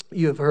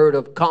You have heard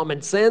of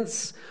common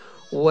sense.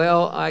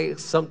 Well, I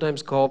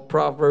sometimes call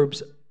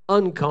Proverbs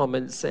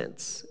uncommon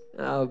sense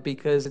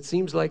because it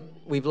seems like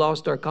we've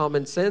lost our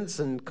common sense,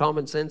 and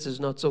common sense is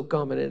not so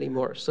common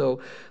anymore. So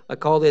I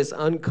call this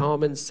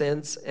uncommon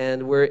sense,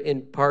 and we're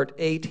in part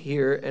 8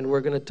 here, and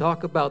we're going to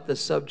talk about the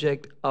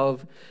subject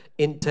of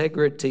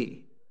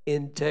integrity.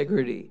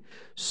 Integrity.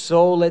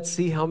 So let's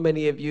see how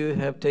many of you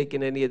have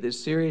taken any of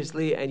this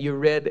seriously and you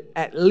read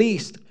at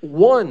least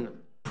one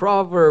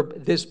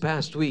proverb this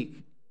past week.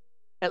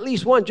 At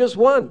least one, just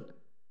one.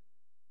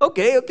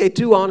 Okay,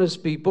 two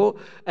honest people.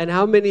 And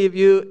how many of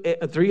you,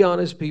 three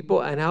honest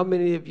people, and how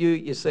many of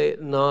you say,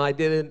 no, I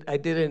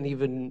didn't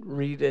even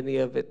read any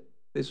of it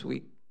this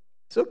week.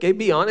 It's okay,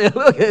 be honest.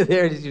 Look,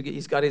 there it is.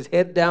 He's got his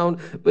head down,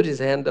 put his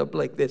hand up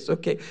like this.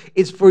 Okay,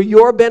 it's for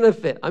your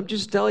benefit. I'm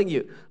just telling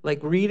you, like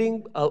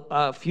reading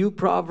a few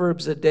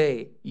Proverbs a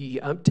day,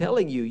 I'm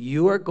telling you,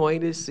 you are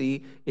going to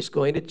see it's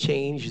going to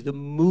change the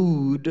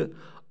mood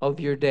of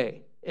your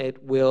day. You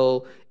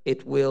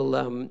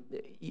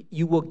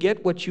will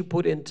get what you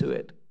put into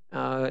it.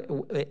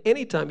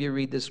 Anytime you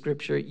read the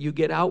scripture, you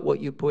get out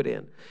what you put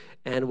in.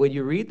 And when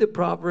you read the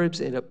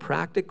Proverbs in a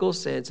practical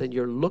sense and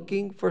you're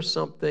looking for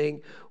something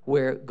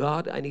where,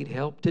 God, I need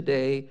help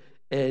today,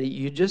 and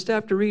you just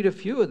have to read a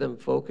few of them,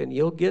 folk, and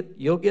you'll get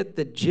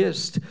the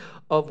gist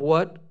of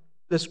what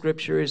the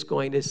scripture is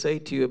going to say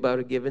to you about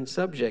a given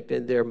subject.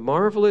 And they're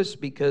marvelous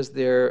because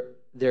they're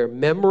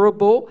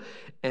memorable,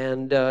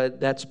 and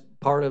that's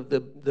part of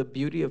the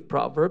beauty of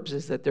Proverbs,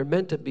 is that they're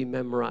meant to be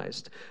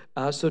memorized.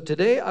 So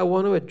today I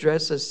want to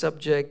address a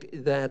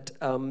subject that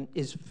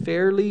is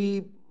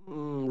fairly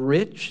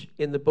rich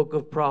in the book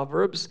of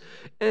Proverbs,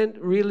 and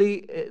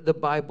really the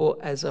Bible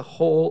as a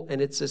whole,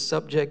 and it's a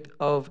subject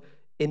of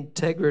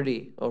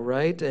integrity, all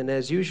right? And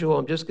as usual,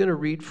 I'm just going to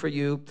read for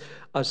you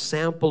a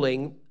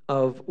sampling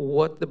of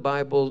what the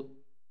Bible,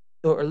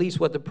 or at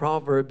least what the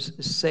Proverbs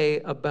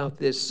say about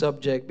this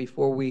subject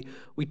before we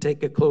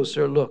take a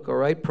closer look, all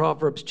right?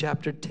 Proverbs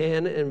chapter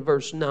 10 and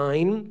verse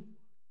 9.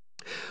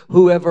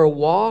 Whoever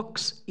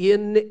walks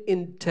in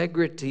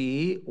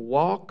integrity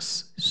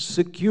walks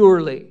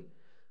securely,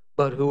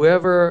 but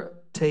whoever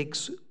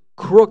takes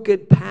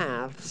crooked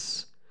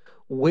paths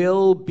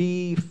will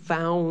be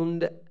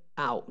found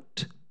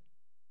out.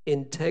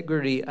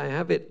 Integrity, I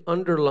have it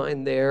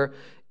underlined there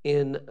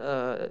in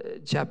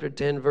chapter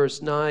 10,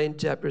 verse 9,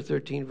 chapter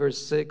 13, verse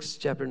 6,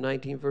 chapter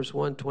 19, verse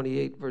 1,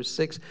 28, verse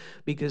 6,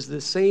 because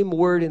the same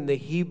word in the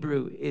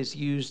Hebrew is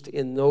used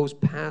in those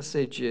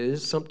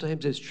passages.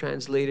 Sometimes it's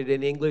translated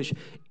in English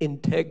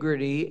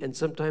integrity, and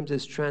sometimes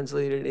it's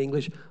translated in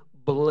English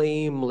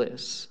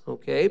blameless.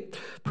 Okay?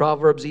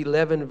 Proverbs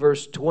 11,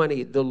 verse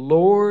 20, the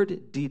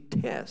Lord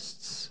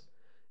detests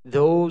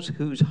those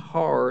whose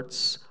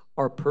hearts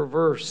are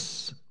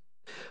perverse,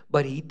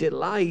 but he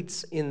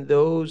delights in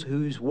those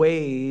whose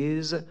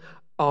ways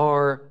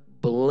are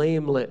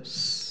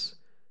blameless.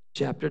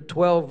 Chapter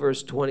 12,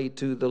 verse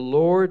 22, the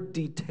Lord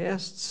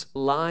detests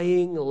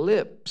lying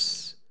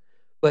lips,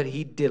 but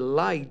he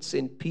delights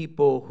in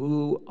people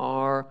who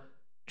are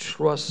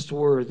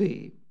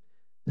trustworthy.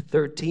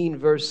 13,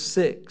 verse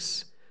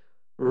 6,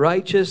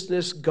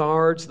 righteousness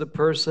guards the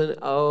person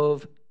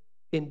of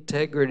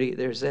integrity.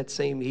 There's that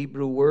same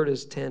Hebrew word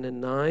as 10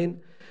 and 9.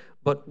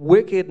 But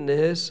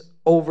wickedness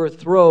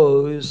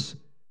overthrows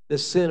the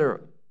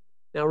sinner.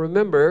 Now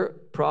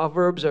remember,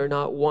 Proverbs are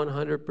not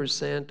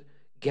 100%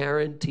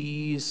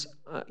 guarantees,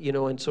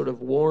 and sort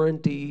of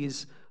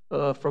warranties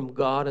from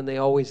God, and they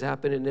always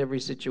happen in every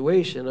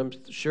situation. I'm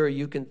sure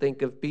you can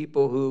think of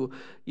people who,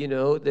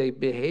 they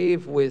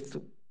behave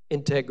with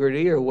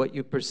integrity, or what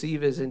you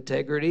perceive as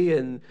integrity,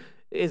 and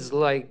it's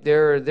like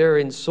they're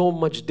in so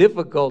much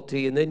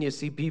difficulty, and then you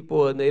see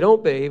people and they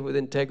don't behave with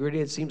integrity.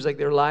 It seems like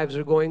their lives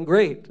are going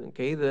great.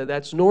 Okay,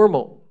 that's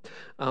normal.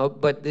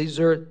 But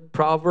these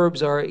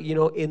Proverbs are,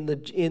 in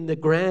the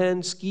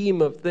grand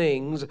scheme of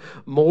things,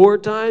 more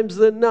times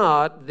than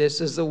not,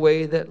 this is the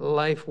way that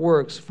life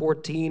works.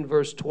 14,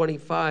 verse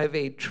 25,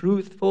 a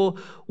truthful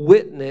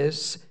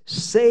witness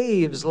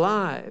saves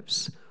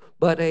lives,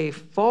 but a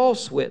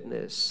false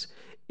witness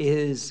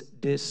is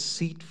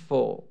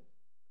deceitful.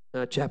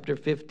 Chapter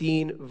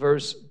 15,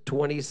 verse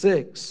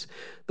 26.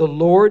 The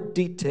Lord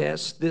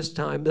detests this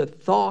time the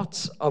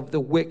thoughts of the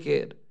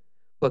wicked,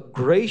 but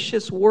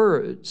gracious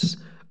words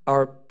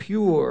are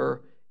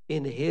pure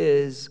in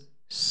his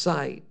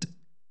sight.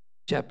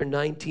 Chapter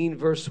 19,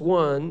 verse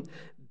 1.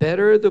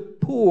 Better the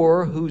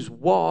poor whose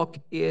walk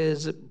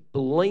is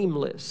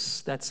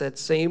blameless. That's that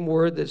same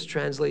word that's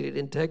translated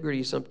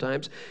integrity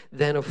sometimes,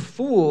 than a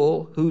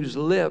fool whose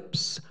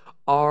lips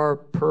are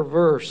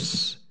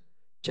perverse.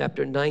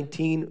 Chapter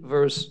 19,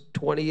 verse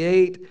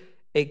 28,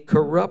 a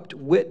corrupt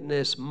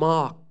witness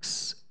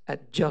mocks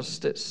at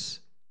justice,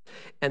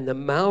 and the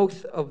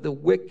mouth of the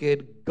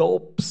wicked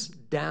gulps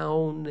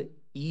down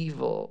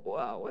evil.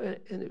 Wow,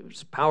 and it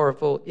was a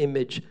powerful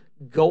image,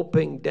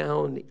 gulping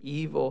down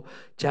evil.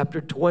 Chapter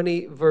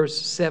 20,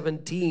 verse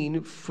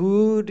 17,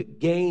 food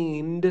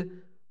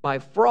gained by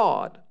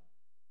fraud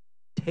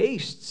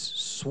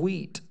tastes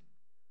sweet,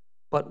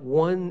 but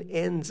one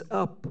ends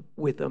up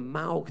with a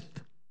mouth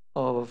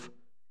of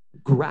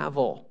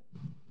gravel.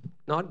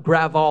 Not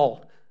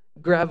gravel,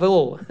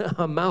 gravel,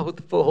 a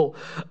mouthful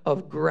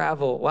of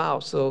gravel. Wow,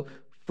 so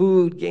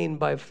food gained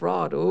by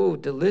fraud, oh,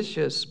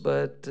 delicious,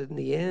 but in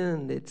the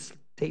end, it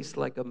tastes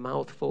like a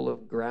mouthful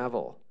of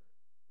gravel.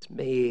 It's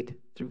made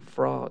through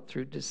fraud,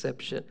 through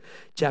deception.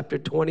 Chapter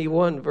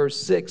 21,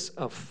 verse 6,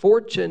 a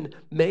fortune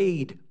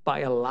made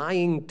by a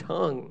lying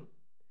tongue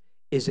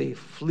is a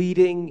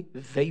fleeting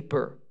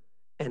vapor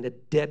and a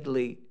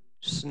deadly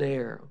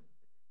snare.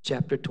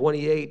 Chapter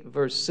 28,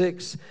 verse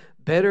 6,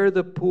 better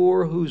the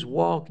poor whose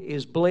walk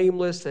is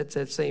blameless, that's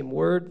that same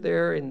word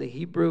there in the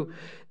Hebrew,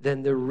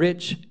 than the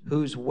rich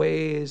whose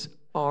ways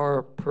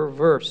are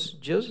perverse.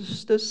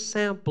 Just a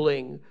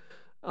sampling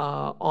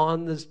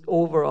on this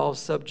overall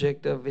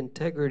subject of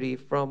integrity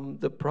from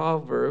the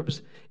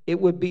Proverbs. It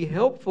would be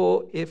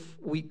helpful if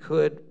we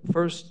could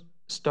first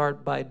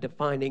start by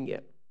defining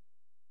it.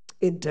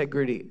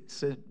 Integrity.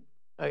 It's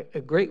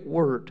a great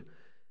word.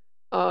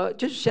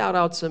 Just shout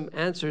out some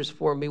answers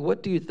for me.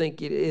 What do you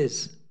think it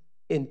is?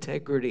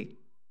 Integrity.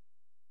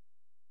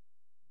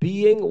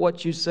 Being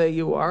what you say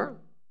you are.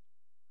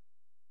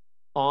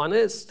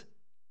 Honest.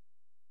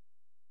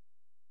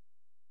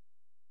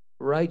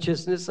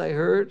 Righteousness, I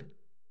heard.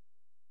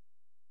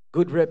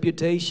 Good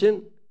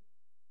reputation.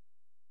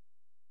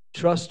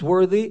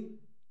 Trustworthy.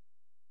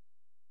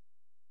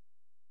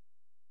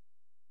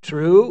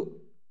 True.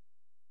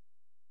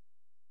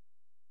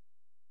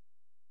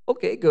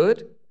 Okay,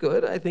 good.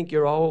 I think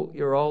you're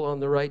all on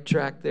the right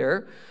track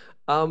there.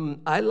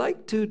 I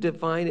like to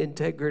define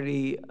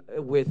integrity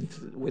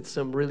with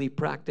some really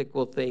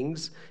practical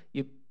things.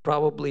 You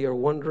probably are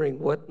wondering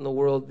what in the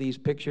world these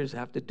pictures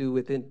have to do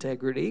with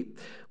integrity.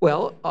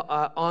 Well,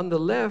 on the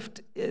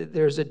left,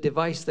 there's a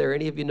device there.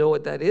 Any of you know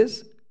what that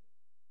is?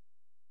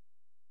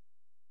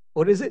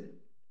 What is it?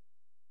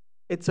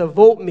 It's a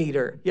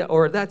voltmeter. Yeah,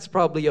 or that's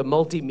probably a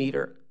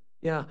multimeter.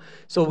 Yeah.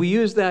 So we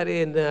use that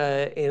in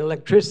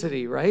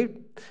electricity, right?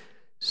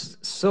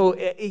 So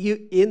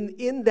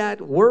in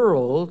that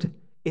world,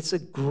 there's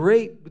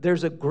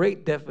a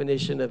great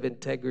definition of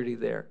integrity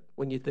there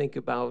when you think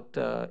about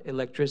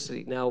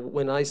electricity. Now,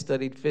 when I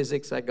studied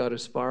physics, I got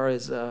as far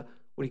as what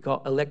do you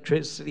call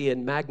electricity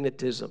and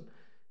magnetism.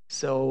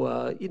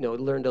 So,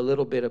 learned a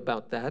little bit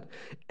about that.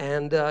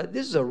 And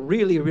this is a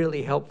really,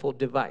 really helpful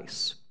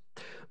device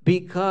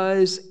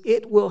because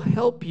it will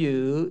help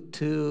you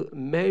to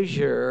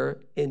measure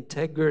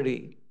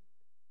integrity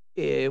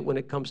when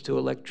it comes to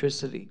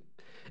electricity.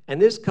 And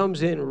this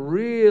comes in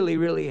really,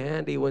 really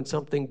handy when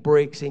something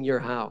breaks in your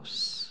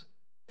house.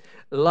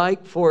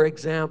 Like, for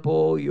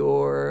example,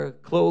 your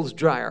clothes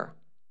dryer.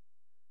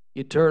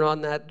 You turn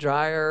on that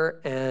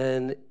dryer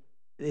and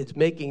it's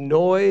making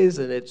noise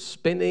and it's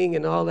spinning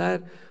and all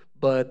that,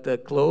 but the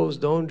clothes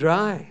don't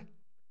dry.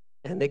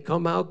 And they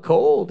come out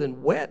cold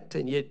and wet,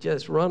 and you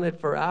just run it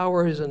for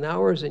hours and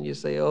hours, and you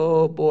say,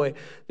 oh boy,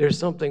 there's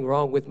something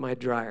wrong with my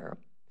dryer.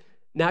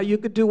 Now, you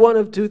could do one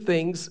of two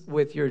things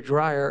with your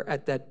dryer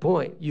at that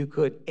point. You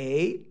could,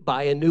 A,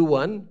 buy a new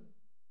one,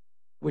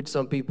 which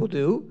some people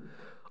do,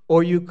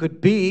 or you could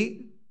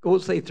B, go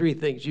say three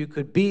things. You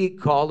could B,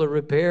 call a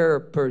repair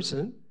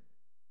person,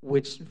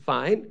 which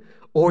fine,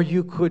 or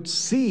you could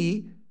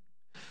C,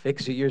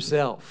 fix it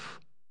yourself.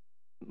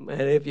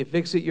 And if you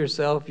fix it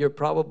yourself, you're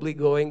probably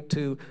going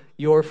to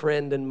your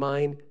friend and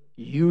mine,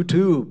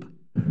 YouTube,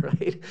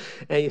 right?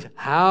 And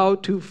how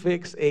to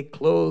fix a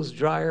clothes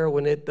dryer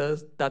when it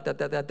does da da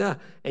da da da.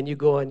 And you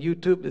go on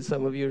YouTube, and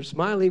some of you are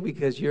smiling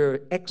because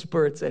you're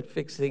experts at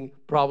fixing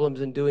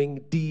problems and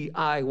doing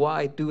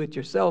DIY, do it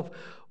yourself,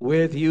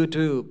 with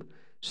YouTube.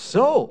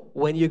 So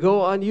when you go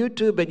on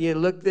YouTube and you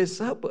look this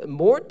up,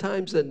 more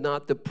times than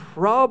not, the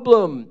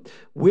problem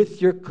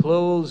with your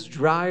clothes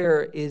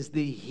dryer is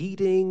the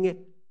heating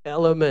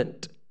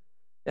element.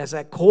 That's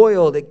that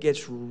coil that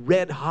gets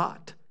red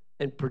hot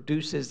and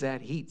produces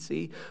that heat,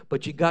 see?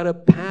 But you got to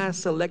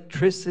pass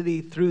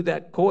electricity through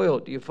that coil.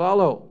 Do you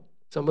follow?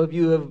 Some of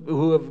you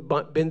who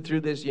have been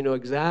through this, you know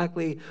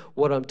exactly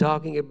what I'm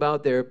talking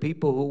about. There are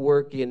people who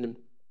work in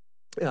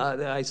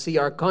I see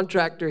our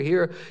contractor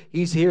here.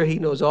 He's here. He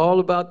knows all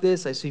about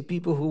this. I see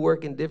people who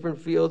work in different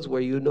fields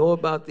where you know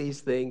about these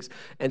things.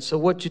 And so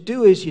what you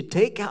do is you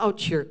take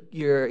out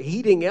your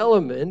heating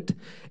element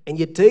and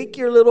you take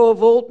your little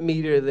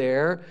voltmeter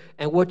there.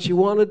 And what you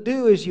want to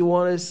do is you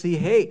want to see,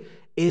 hey,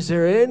 is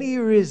there any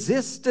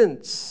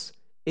resistance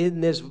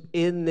in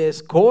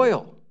this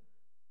coil?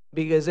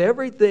 Because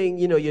everything,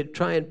 you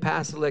try and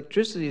pass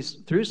electricity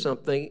through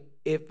something.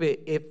 If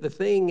the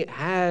thing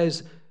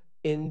has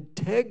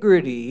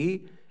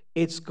integrity,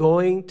 it's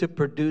going to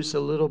produce a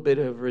little bit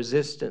of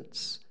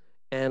resistance.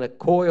 And a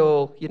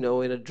coil,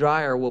 in a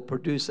dryer will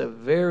produce a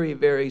very,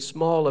 very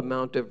small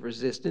amount of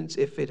resistance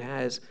if it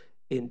has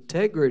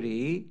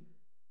integrity.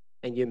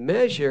 And you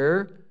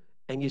measure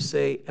and you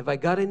say, have I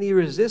got any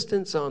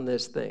resistance on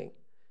this thing?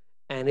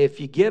 And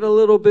if you get a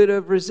little bit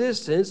of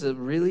resistance, it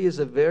really is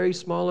a very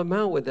small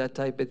amount with that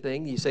type of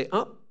thing, you say,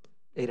 oh,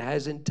 it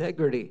has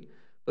integrity.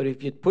 But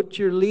if you put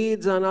your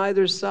leads on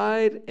either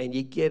side and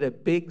you get a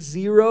big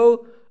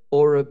zero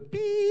or a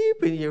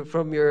beep and you're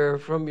from your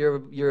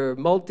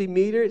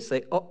multimeter,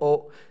 say,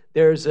 uh-oh,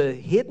 there's a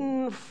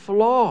hidden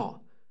flaw.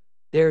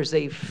 There's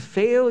a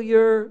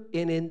failure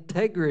in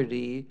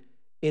integrity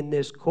in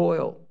this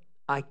coil.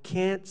 I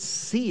can't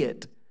see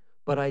it,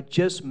 but I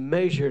just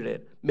measured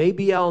it.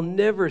 Maybe I'll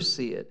never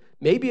see it.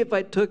 Maybe if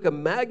I took a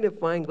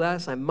magnifying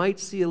glass, I might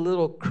see a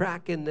little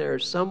crack in there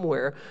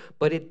somewhere,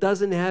 but it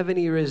doesn't have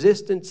any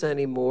resistance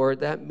anymore.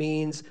 That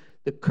means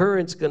the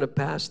current's going to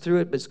pass through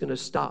it, but it's going to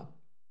stop.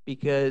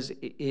 Because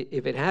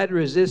if it had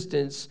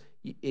resistance,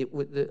 it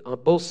would,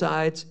 on both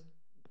sides,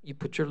 you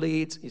put your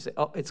leads, you say,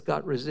 oh, it's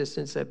got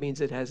resistance. That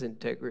means it has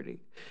integrity.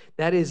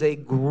 That is a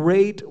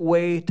great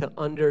way to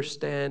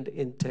understand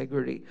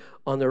integrity.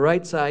 On the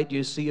right side,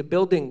 you see a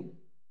building.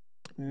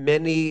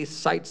 Many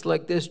sites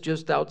like this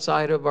just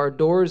outside of our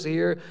doors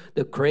here.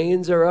 The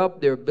cranes are up.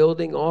 They're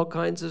building all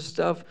kinds of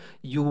stuff.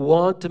 You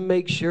want to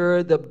make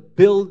sure the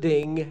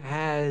building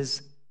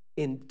has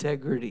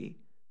integrity.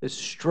 The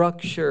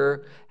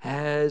structure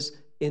has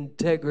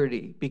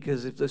integrity,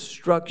 because if the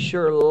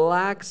structure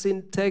lacks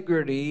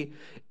integrity,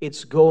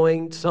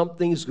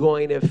 something's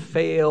going to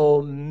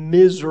fail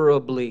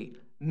miserably.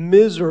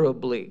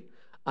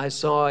 I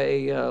saw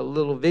a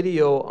little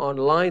video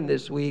online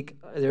this week.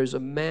 There's a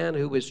man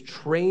who was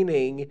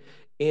training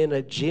in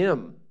a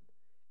gym,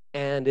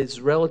 and it's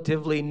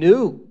relatively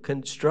new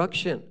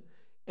construction.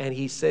 And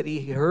he said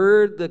he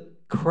heard the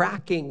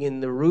cracking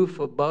in the roof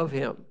above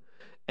him.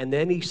 And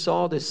then he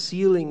saw the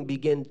ceiling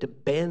begin to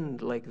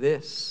bend like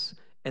this.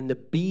 And the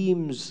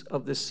beams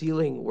of the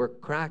ceiling were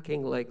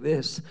cracking like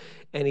this.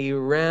 And he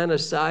ran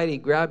aside, he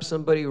grabbed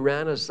somebody,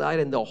 ran aside,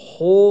 and the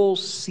whole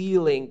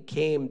ceiling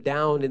came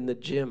down in the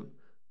gym,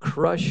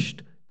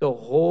 crushed the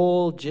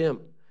whole gym.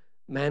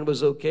 Man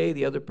was okay,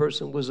 the other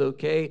person was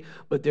okay,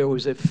 but there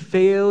was a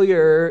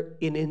failure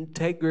in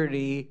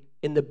integrity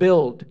in the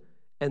build,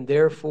 and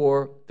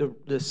therefore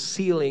the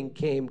ceiling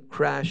came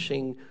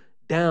crashing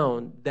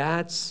down.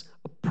 That's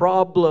a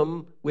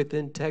problem with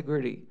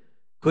integrity.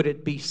 Could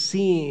it be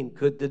seen?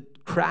 Could the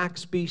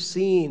cracks be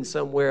seen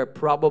somewhere?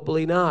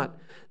 Probably not.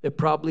 They're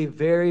probably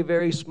very,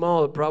 very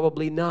small,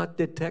 probably not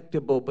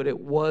detectable, but it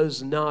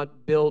was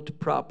not built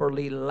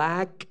properly.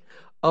 Lack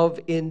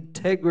of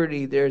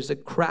integrity. There's a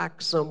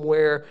crack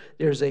somewhere.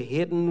 There's a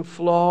hidden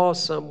flaw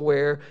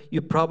somewhere.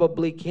 You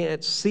probably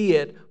can't see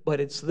it, but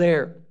it's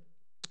there.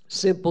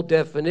 Simple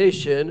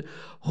definition: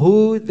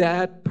 who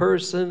that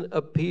person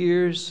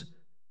appears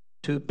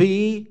to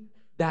be,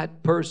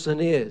 that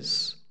person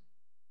is.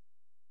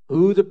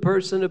 Who the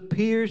person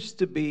appears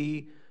to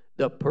be,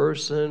 the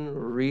person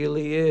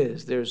really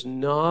is. There's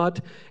not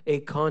a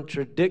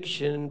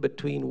contradiction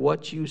between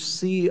what you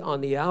see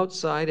on the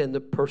outside and the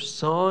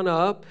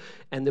persona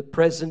and the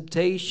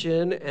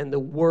presentation and the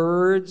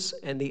words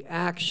and the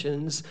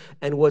actions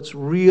and what's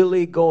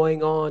really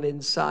going on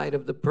inside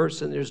of the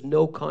person. There's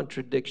no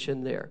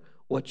contradiction there.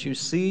 What you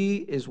see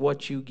is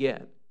what you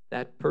get.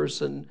 That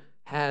person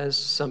has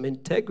some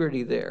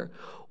integrity there.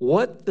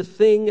 What the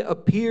thing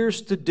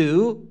appears to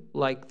do,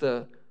 like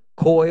the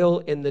coil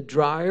in the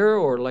dryer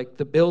or like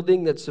the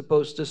building that's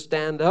supposed to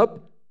stand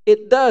up,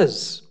 it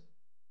does.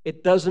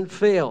 It doesn't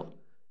fail.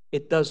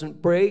 It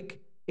doesn't break.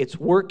 It's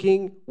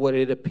working. What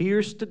it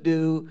appears to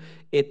do,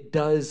 it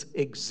does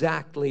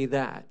exactly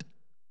that.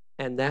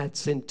 And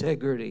that's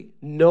integrity.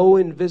 No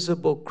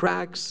invisible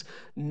cracks,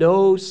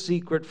 no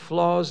secret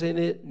flaws in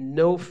it,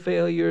 no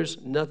failures,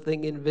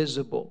 nothing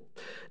invisible.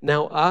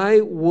 Now, I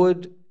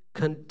would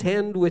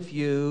contend with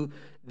you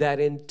that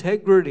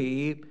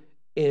integrity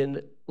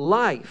in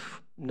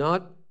life,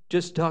 not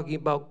just talking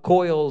about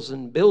coils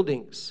and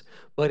buildings,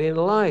 but in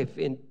life,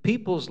 in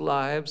people's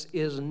lives,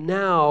 is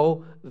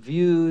now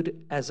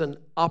viewed as an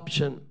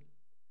option.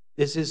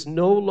 This is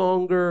no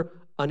longer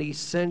an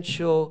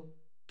essential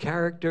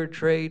character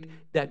trait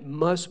that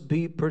must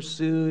be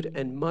pursued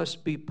and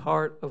must be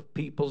part of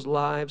people's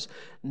lives.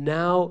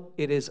 Now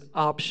it is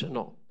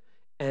optional.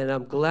 And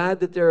I'm glad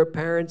that there are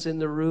parents in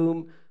the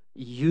room.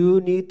 You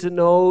need to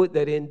know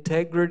that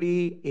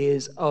integrity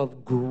is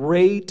of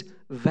great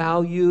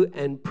value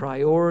and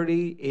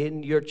priority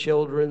in your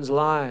children's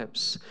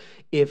lives.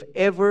 If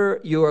ever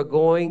you are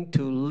going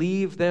to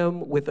leave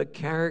them with a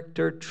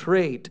character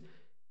trait,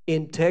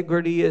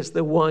 integrity is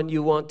the one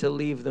you want to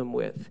leave them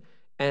with.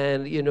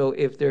 And, you know,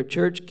 if they're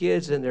church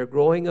kids and they're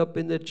growing up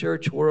in the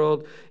church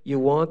world, you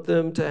want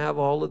them to have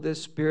all of this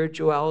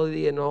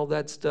spirituality and all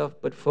that stuff.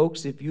 But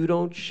folks, if you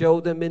don't show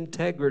them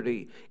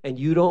integrity and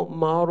you don't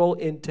model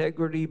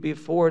integrity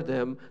before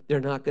them, they're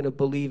not going to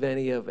believe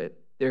any of it.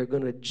 They're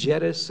going to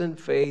jettison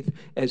faith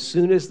as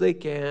soon as they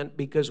can,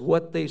 because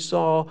what they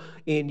saw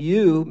in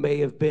you may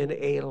have been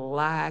a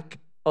lack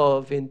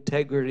of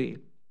integrity.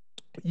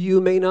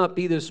 You may not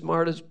be the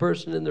smartest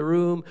person in the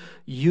room.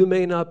 You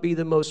may not be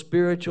the most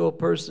spiritual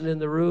person in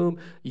the room.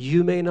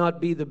 You may not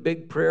be the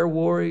big prayer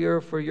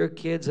warrior for your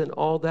kids and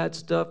all that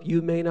stuff.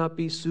 You may not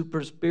be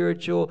super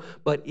spiritual,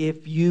 but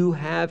if you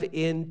have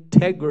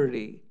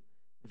integrity,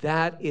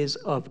 that is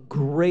of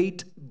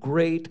great,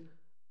 great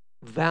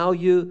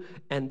value,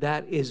 and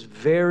that is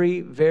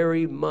very,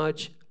 very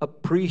much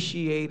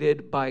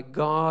appreciated by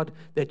God,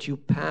 that you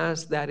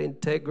pass that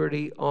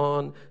integrity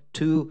on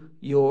to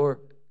your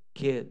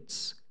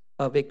kids,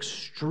 of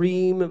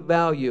extreme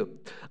value.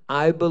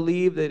 I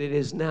believe that it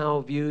is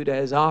now viewed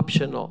as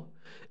optional.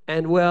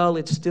 And well,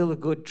 it's still a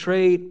good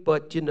trait,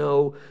 but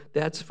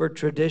that's for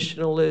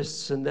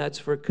traditionalists and that's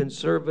for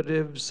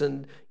conservatives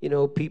and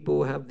people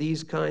who have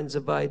these kinds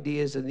of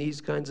ideas and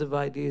these kinds of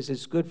ideas.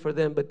 It's good for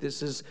them, but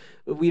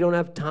we don't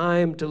have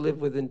time to live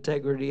with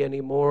integrity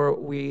anymore.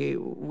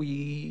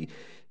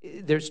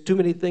 There's too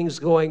many things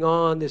going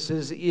on. This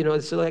is,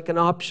 it's like an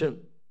option.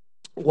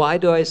 Why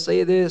do I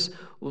say this?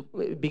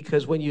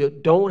 Because when you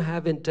don't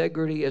have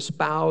integrity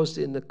espoused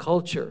in the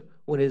culture,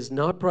 when it is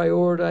not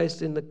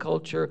prioritized in the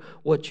culture,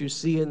 what you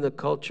see in the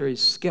culture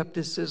is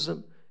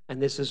skepticism. And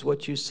this is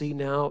what you see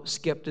now,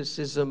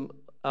 skepticism,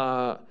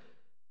 with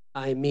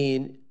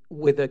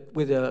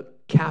a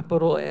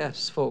capital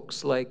S,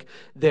 folks. Like,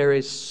 there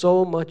is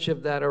so much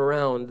of that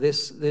around.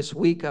 This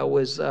week I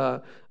was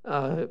on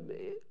a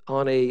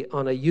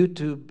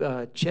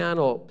YouTube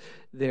channel.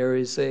 There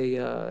is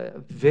a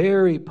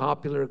very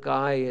popular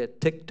guy, a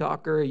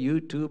TikToker, a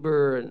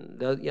YouTuber,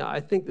 and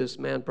I think this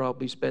man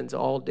probably spends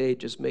all day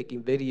just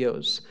making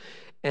videos.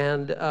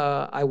 And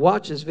I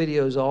watch his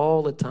videos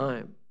all the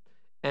time,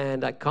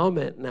 and I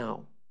comment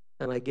now,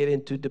 and I get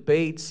into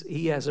debates.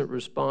 He hasn't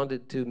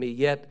responded to me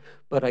yet,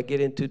 but I get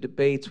into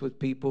debates with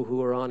people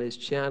who are on his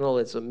channel.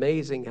 It's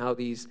amazing how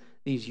these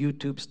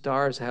YouTube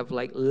stars have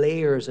like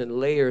layers and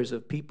layers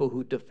of people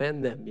who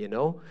defend them,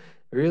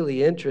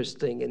 Really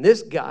interesting. And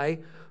this guy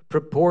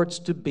purports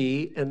to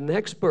be an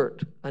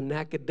expert, an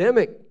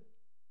academic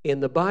in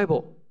the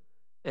Bible.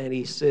 And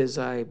he says,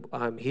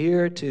 I'm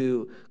here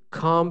to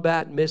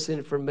combat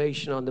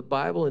misinformation on the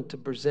Bible and to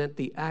present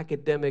the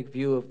academic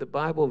view of the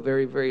Bible.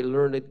 Very, very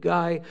learned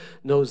guy,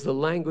 knows the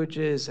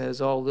languages,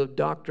 has all the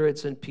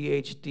doctorates and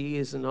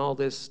PhDs and all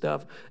this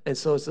stuff. And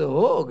so it's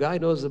guy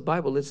knows the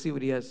Bible. Let's see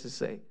what he has to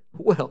say.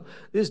 Well,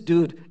 this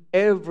dude,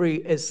 every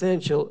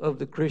essential of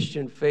the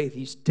Christian faith,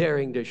 he's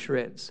tearing to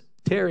shreds,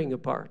 tearing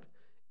apart.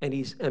 And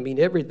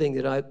everything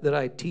that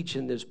I teach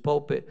in this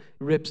pulpit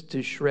rips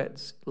to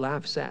shreds,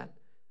 laughs at.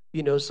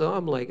 So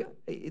I'm like,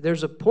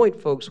 there's a point,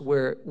 folks,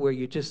 where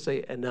you just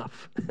say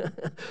enough.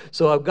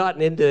 So I've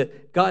gotten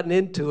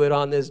into it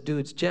on this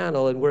dude's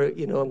channel, and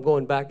I'm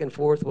going back and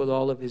forth with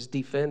all of his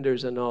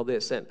defenders and all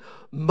this. And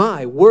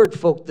my word,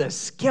 folks, the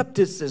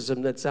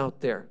skepticism that's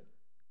out there,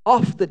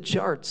 off the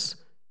charts.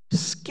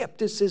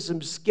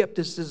 Skepticism.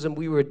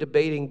 We were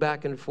debating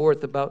back and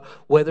forth about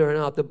whether or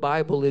not the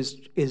Bible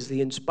is the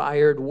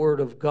inspired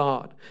word of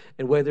God,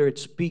 and whether it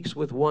speaks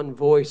with one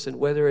voice, and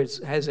whether it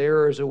has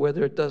errors or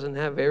whether it doesn't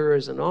have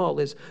errors, and all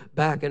this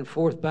back and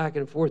forth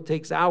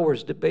takes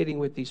hours debating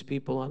with these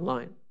people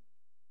online.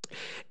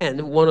 And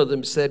one of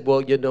them said,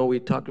 well, we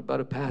talked about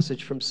a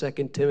passage from 2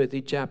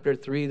 Timothy chapter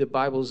 3. The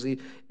Bible's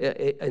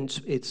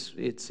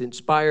it's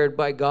inspired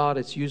by God.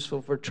 It's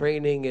useful for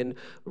training and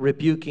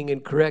rebuking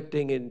and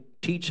correcting and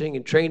teaching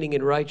and training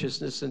in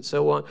righteousness and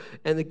so on.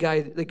 And the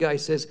guy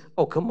says,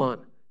 oh, come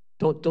on.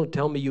 Don't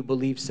tell me you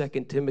believe 2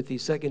 Timothy.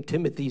 2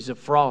 Timothy's a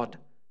fraud.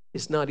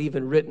 It's not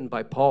even written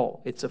by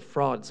Paul. It's a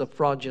fraud. It's a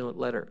fraudulent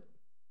letter.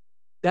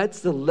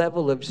 That's the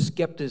level of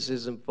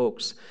skepticism,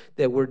 folks,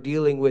 that we're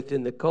dealing with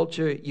in the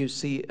culture. You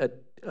see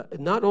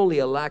not only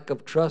a lack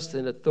of trust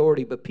in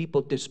authority, but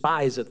people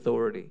despise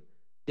authority,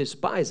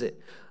 despise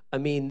it.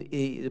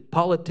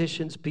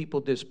 Politicians, people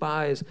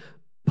despise.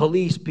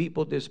 Police,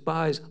 people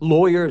despise.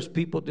 Lawyers,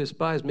 people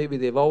despise. Maybe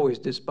they've always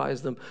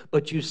despised them.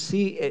 But you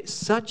see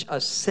such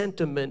a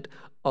sentiment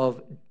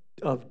of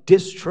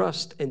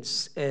distrust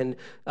and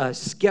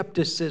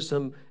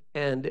skepticism,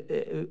 and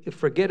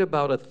forget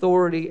about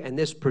authority, and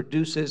this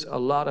produces a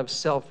lot of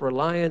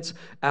self-reliance.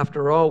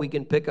 After all, we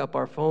can pick up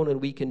our phone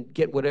and we can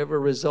get whatever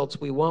results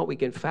we want. We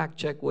can fact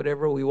check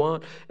whatever we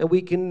want, and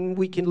we can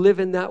live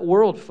in that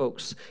world,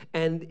 folks.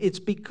 And it's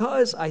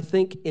because I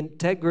think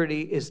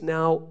integrity is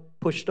now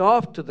pushed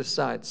off to the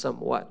side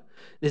somewhat.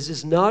 This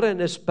is not an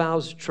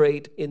espoused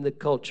trait in the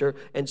culture,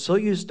 and so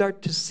you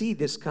start to see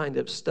this kind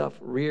of stuff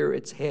rear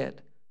its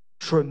head.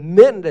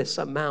 Tremendous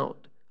amount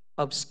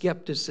of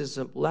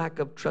skepticism, lack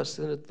of trust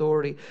in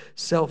authority,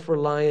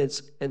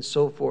 self-reliance, and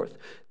so forth.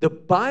 The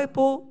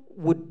Bible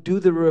would do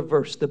the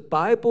reverse. The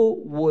Bible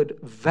would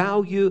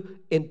value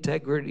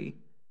integrity,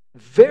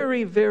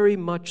 very, very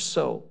much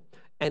so.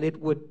 And it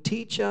would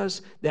teach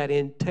us that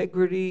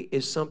integrity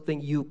is something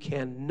you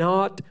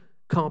cannot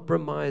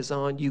compromise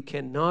on, you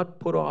cannot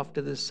put off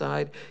to the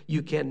side,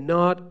 you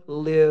cannot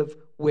live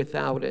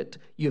without it.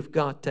 You've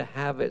got to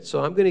have it.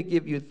 So I'm going to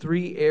give you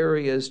 3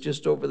 areas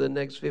just over the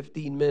next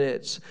 15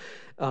 minutes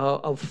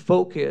of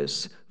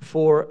focus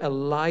for a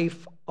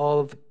life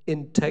of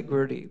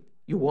integrity.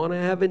 You want to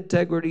have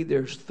integrity.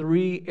 There's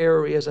 3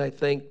 areas, I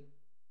think,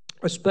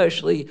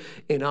 especially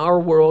in our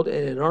world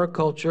and in our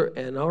culture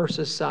and our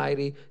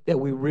society, that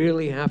we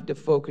really have to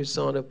focus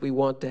on if we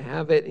want to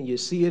have it. And you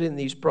see it in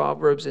these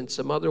Proverbs and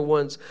some other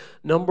ones.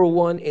 Number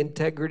 1,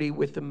 integrity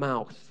with the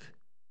mouth.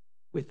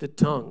 with the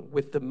tongue,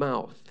 with the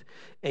mouth.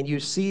 And you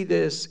see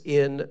this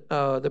in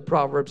the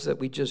Proverbs that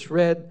we just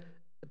read,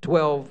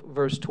 12,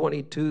 verse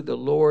 22. The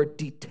Lord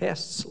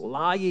detests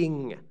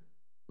lying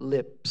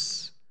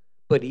lips,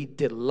 but he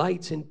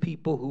delights in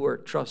people who are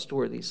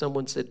trustworthy.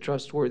 Someone said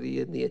trustworthy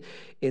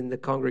in the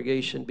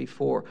congregation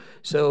before.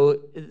 So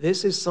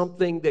this is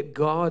something that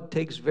God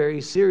takes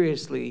very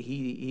seriously.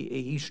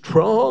 He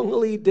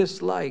strongly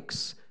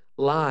dislikes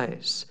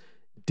lies,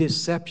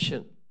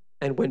 deception,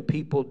 and when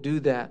people do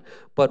that.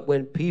 But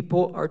when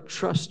people are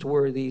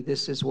trustworthy,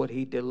 this is what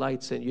he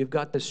delights in. You've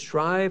got to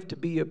strive to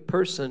be a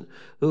person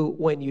who,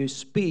 when you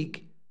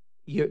speak,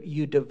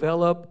 you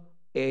develop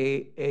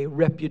a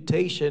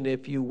reputation,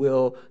 if you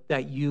will,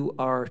 that you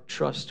are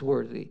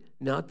trustworthy.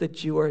 Not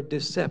that you are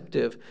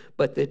deceptive,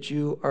 but that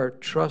you are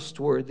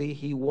trustworthy.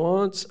 He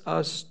wants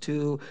us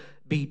to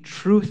be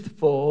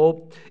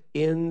truthful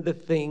in the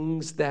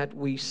things that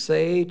we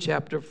say.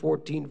 Chapter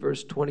 14,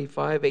 verse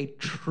 25, a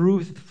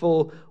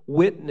truthful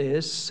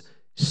witness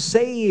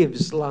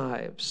saves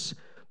lives,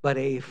 but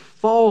a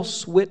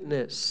false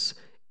witness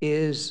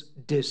is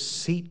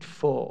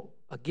deceitful.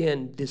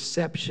 Again,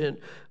 deception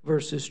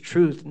versus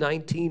truth.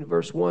 19,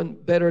 verse 1,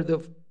 better the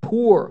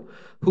poor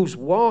whose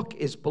walk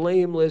is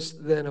blameless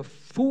than a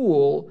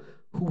fool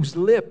whose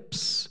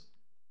lips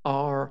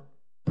are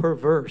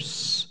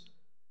perverse.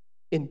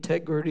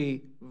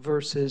 Integrity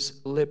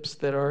versus lips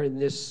that are in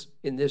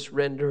this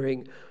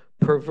rendering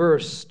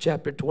perverse.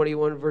 Chapter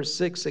 21, verse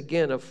 6,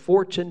 again, a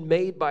fortune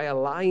made by a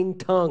lying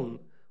tongue.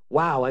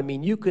 Wow, I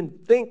mean, you can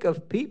think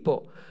of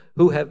people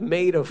who have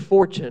made a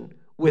fortune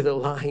with a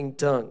lying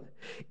tongue.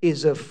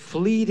 Is a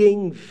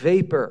fleeting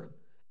vapor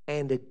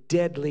and a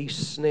deadly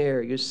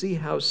snare. You see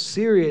how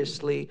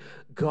seriously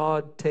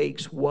God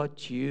takes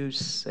what you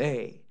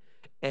say.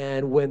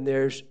 And when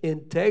there's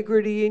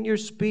integrity in your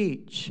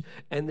speech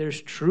and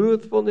there's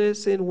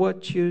truthfulness in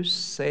what you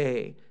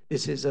say,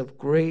 this is of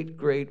great,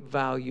 great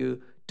value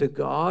to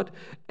God.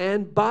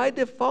 And by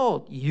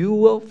default, you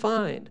will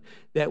find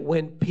that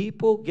when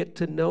people get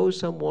to know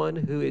someone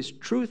who is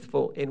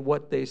truthful in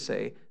what they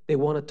say, they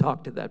want to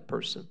talk to that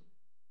person.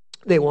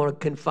 They want to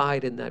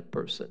confide in that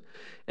person.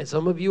 And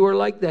some of you are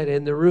like that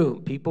in the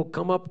room. People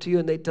come up to you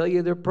and they tell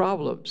you their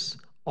problems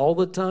all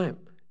the time.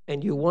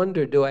 And you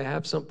wonder, do I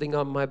have something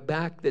on my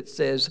back that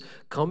says,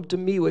 come to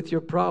me with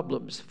your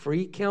problems,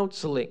 free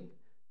counseling?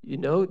 You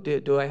know,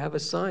 do I have a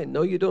sign?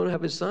 No, you don't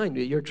have a sign.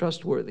 You're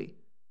trustworthy.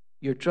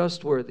 You're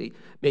trustworthy.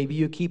 Maybe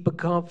you keep a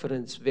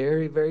confidence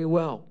very, very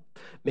well.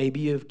 Maybe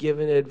you've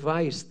given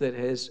advice that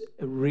has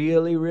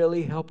really,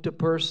 really helped a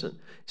person.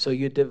 So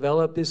you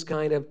develop this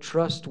kind of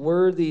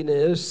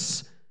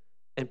trustworthiness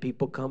and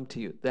people come to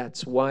you.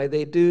 That's why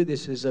they do.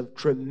 This is of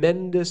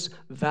tremendous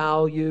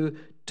value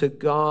to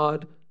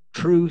God.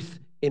 Truth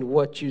in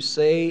what you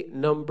say.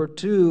 Number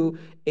 2,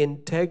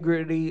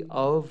 integrity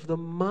of the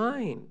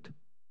mind.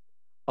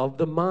 Of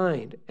the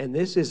mind. And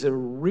this is a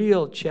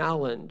real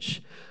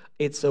challenge.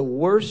 It's a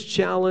worse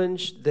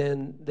challenge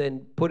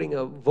than putting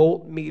a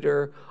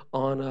voltmeter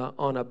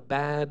on a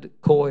bad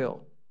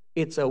coil.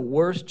 It's a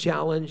worse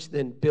challenge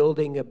than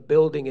building a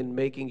building and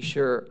making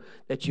sure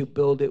that you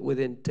build it with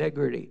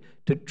integrity.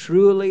 To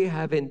truly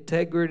have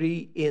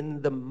integrity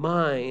in the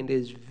mind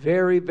is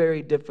very,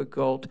 very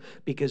difficult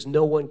because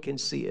no one can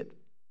see it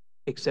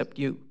except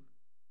you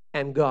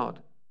and God.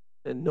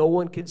 And no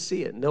one can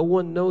see it. No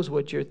one knows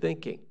what you're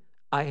thinking.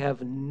 I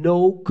have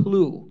no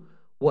clue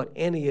what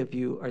any of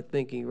you are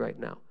thinking right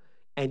now.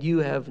 And you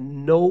have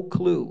no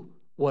clue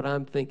what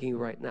I'm thinking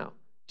right now.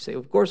 You say,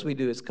 of course we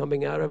do. It's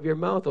coming out of your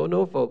mouth. Oh,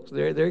 no, folks.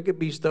 There could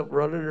be stuff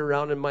running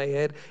around in my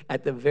head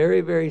at the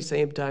very, very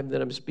same time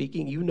that I'm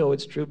speaking. You know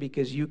it's true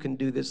because you can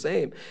do the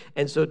same.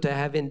 And so to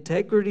have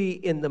integrity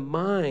in the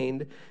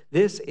mind,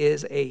 this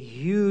is a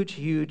huge,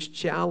 huge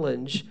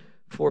challenge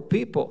for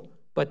people.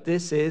 But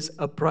this is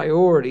a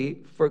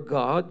priority for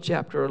God.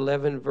 Chapter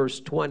 11, verse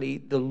 20,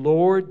 the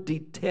Lord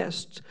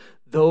detests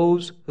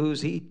those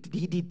whose he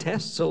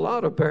detests a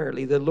lot,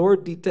 apparently. The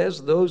Lord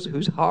detests those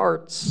whose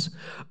hearts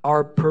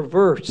are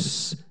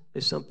perverse.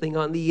 There's something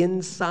on the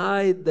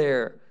inside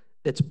there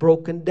that's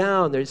broken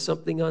down. There's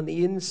something on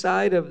the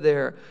inside of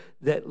there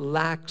that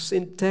lacks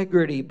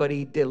integrity, but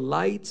he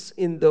delights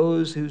in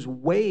those whose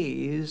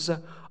ways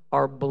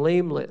are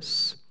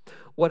blameless.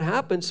 What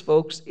happens,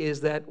 folks,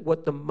 is that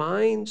what the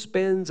mind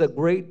spends a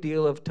great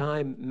deal of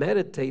time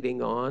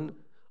meditating on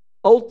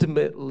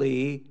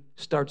ultimately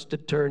starts to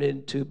turn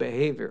into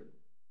behavior,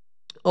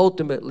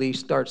 ultimately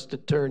starts to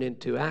turn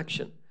into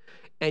action.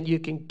 And you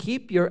can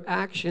keep your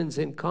actions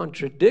in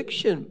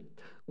contradiction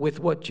with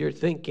what you're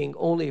thinking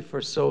only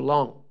for so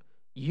long.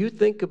 You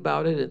think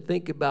about it and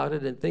think about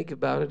it and think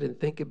about it and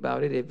think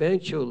about it.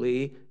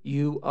 Eventually,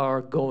 you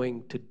are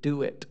going to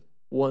do it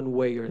one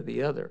way or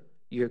the other.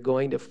 You're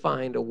going to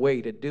find a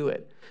way to do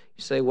it.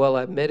 You say, well,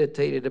 I've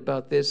meditated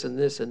about this and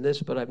this and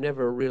this, but I've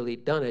never really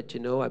done it.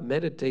 You know, I've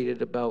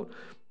meditated about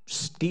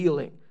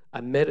stealing. I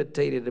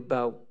meditated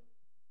about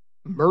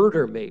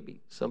murder,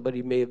 maybe.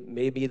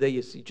 Maybe they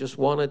just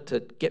wanted to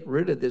get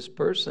rid of this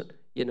person.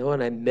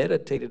 and I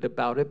meditated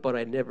about it, but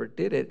I never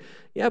did it.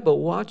 Yeah, but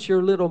watch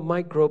your little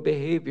micro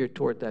behavior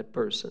toward that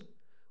person.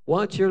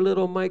 Watch your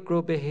little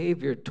micro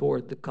behavior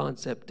toward the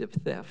concept of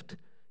theft.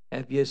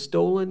 Have you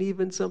stolen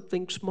even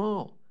something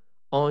small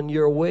on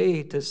your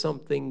way to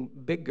something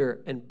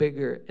bigger and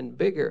bigger and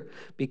bigger?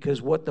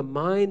 Because what the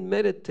mind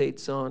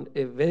meditates on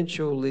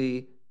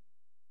eventually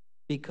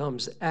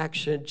becomes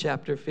action.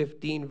 Chapter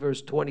 15,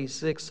 verse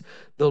 26.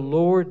 The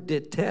Lord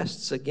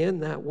detests,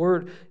 again, that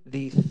word,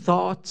 the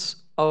thoughts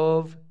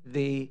of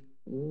the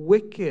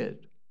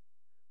wicked.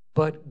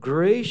 But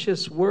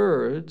gracious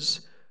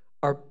words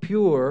are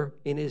pure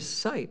in his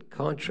sight.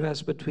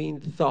 Contrast between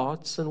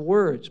thoughts and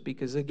words,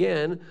 because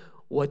again,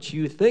 what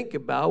you think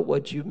about,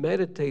 what you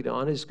meditate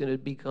on is going to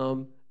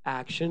become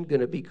action,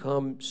 going to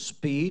become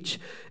speech,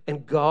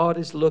 and God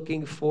is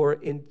looking for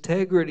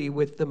integrity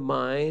with the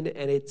mind,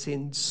 and it's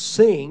in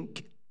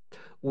sync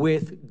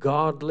with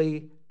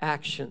godly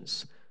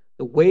actions.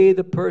 The way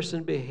the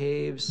person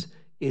behaves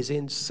is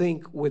in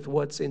sync with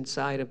what's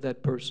inside of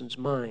that person's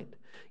mind.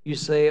 You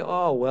say,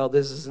 oh, well,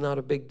 this is not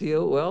a big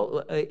deal.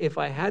 Well, if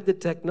I had the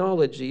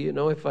technology,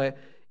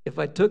 if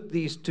I took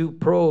these two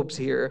probes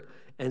here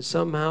and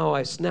somehow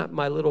I snapped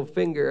my little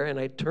finger and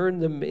I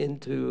turned them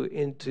into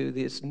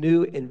this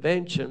new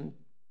invention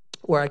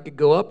where I could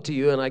go up to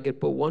you and I could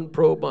put one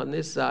probe on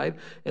this side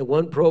and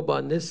one probe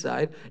on this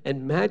side,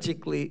 and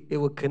magically it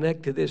would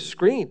connect to this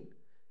screen.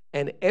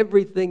 And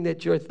everything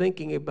that you're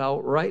thinking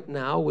about right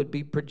now would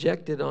be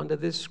projected onto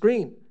this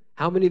screen.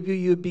 How many of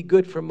you would be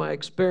good for my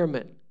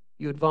experiment?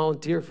 You would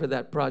volunteer for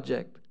that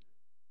project?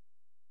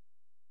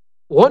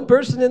 One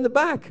person in the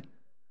back.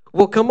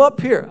 Well, come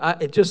up here.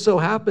 It just so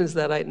happens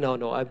that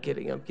no, I'm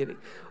kidding.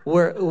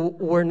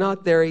 We're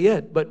not there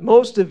yet. But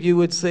most of you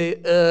would say,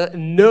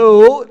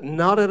 no,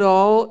 not at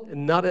all.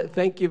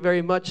 Thank you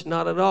very much,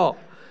 not at all.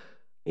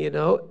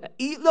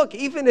 Look,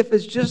 even if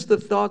it's just the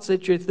thoughts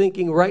that you're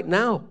thinking right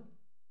now,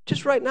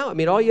 just right now. I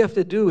mean, all you have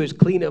to do is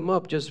clean them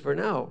up just for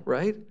now,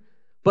 right?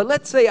 But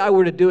let's say I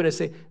were to do it and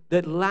say,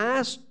 the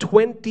last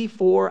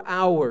 24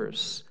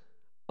 hours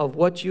of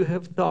what you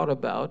have thought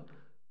about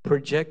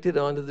projected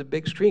onto the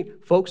big screen.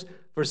 Folks,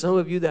 for some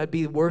of you, that'd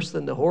be worse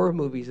than the horror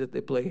movies that they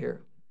play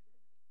here.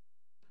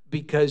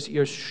 Because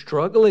you're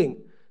struggling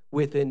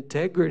with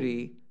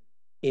integrity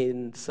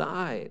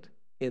inside,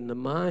 in the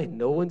mind.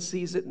 No one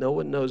sees it, no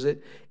one knows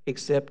it,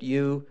 except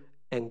you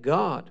and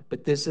God.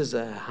 But this is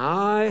a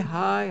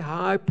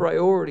high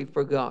priority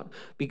for God,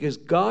 because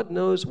God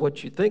knows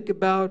what you think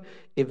about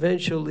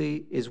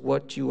eventually is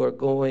what you are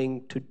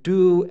going to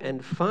do.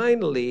 And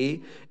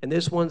finally, and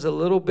this one's a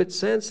little bit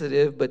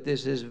sensitive, but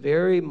this is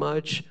very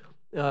much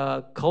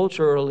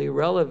culturally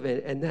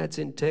relevant, and that's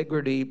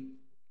integrity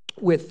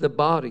with the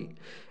body.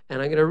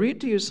 And I'm going to read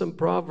to you some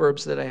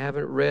Proverbs that I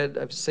haven't read.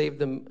 I've saved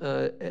them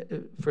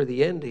for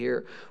the end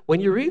here. When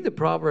you read the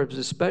Proverbs,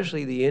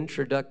 especially the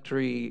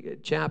introductory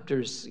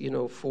chapters,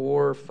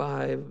 4,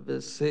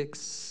 5,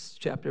 6,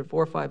 chapter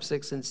 4, 5,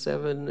 6, and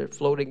 7, they're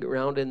floating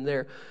around in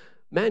there.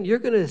 Man, you're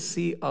going to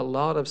see a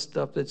lot of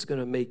stuff that's going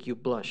to make you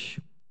blush.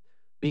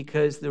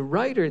 Because the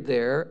writer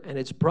there, and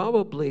it's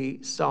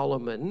probably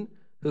Solomon,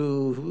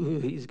 who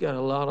he's got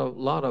a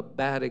lot of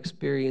bad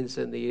experience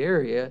in the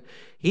area,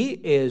 he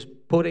is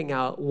putting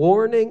out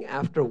warning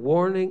after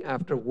warning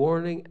after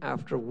warning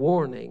after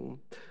warning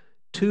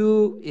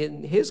to,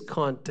 in his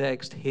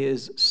context,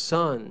 his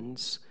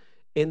sons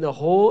in the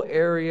whole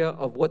area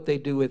of what they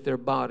do with their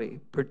body,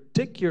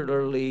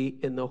 particularly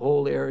in the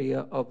whole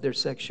area of their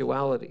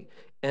sexuality.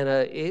 And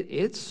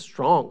it's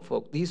strong,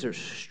 folks. These are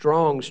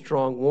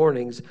strong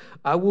warnings.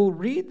 I will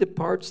read the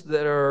parts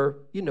that are,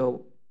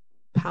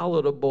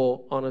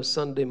 palatable on a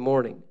Sunday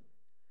morning.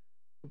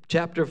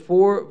 Chapter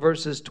 4,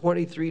 verses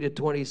 23 to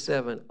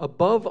 27.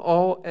 Above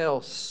all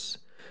else,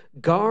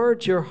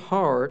 guard your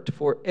heart,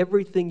 for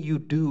everything you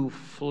do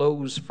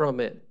flows from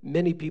it.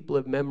 Many people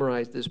have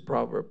memorized this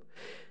proverb.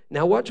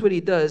 Now watch what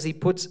he does. He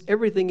puts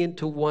everything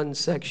into one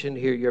section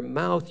here. Your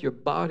mouth, your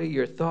body,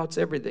 your thoughts,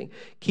 everything.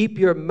 Keep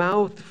your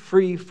mouth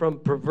free from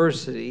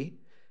perversity.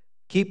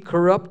 Keep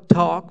corrupt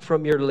talk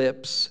from your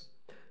lips.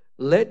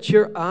 Let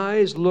your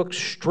eyes look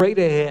straight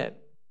ahead.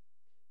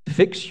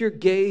 Fix your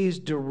gaze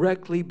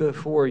directly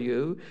before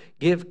you.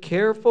 Give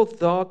careful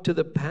thought to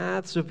the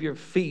paths of your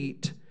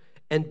feet,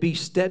 and be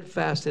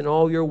steadfast in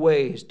all your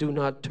ways. Do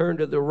not turn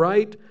to the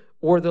right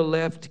or the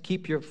left.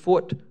 Keep your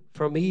foot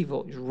from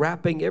evil. He's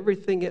wrapping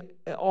everything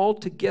all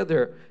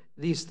together.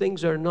 These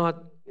things are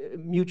not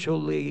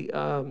mutually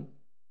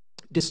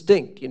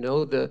distinct,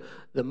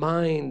 the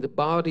mind, the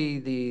body,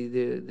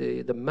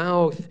 the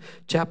mouth.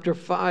 Chapter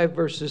 5,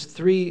 verses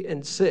 3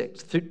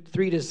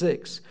 to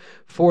 6.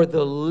 For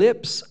the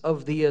lips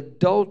of the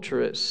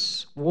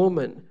adulterous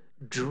woman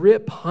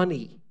drip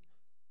honey,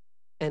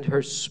 and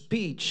her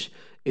speech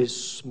is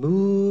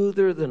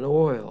smoother than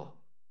oil.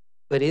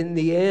 But in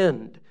the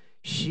end,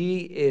 she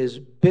is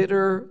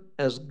bitter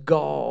as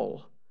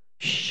gall,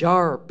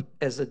 sharp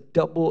as a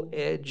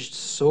double-edged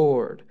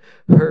sword.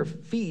 Her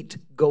feet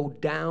go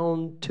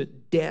down to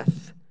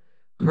death.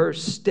 Her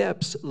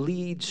steps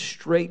lead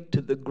straight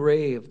to the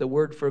grave. The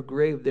word for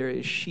grave there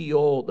is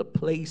Sheol, the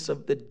place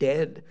of the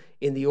dead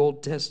in the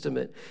Old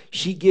Testament.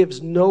 She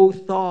gives no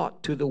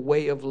thought to the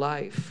way of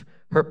life.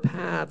 Her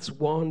paths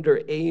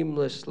wander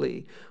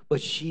aimlessly,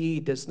 but she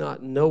does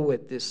not know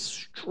it. This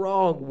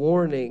strong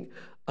warning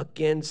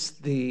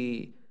against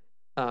again,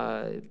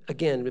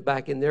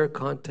 back in their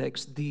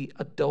context, the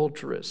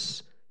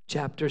adulteress.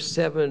 Chapter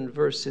 7,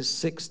 verses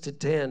 6 to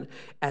 10.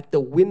 At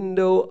the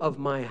window of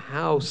my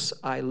house,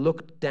 I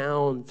looked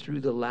down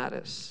through the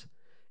lattice,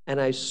 and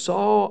I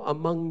saw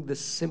among the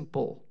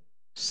simple.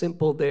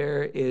 Simple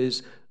there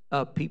is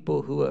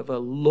people who have a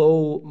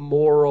low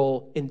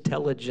moral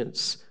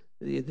intelligence.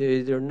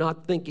 They're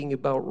not thinking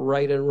about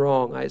right and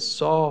wrong. I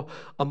saw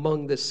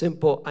among the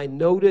simple, I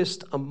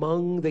noticed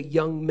among the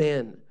young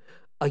men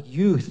a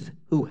youth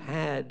who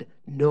had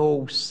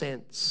no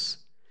sense.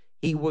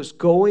 He was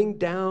going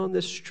down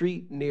the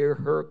street near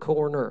her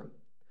corner,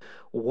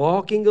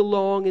 walking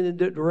along in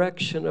the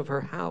direction of her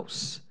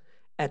house.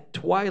 At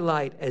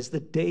twilight, as the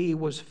day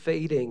was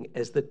fading,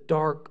 as the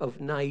dark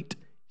of night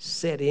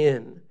set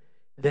in,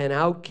 then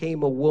out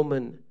came a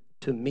woman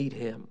to meet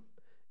him,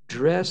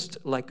 dressed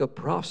like a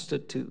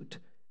prostitute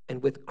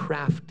and with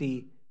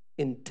crafty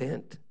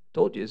intent.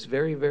 Told you, it's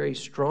very, very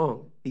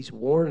strong, these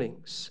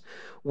warnings.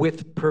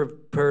 With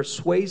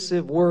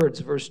persuasive words,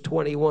 verse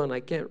 21. I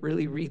can't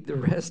really read the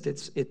rest.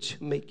 It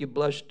should make you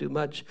blush too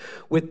much.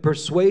 With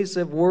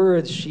persuasive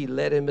words, she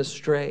led him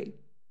astray.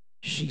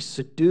 She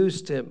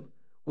seduced him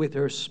with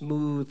her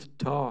smooth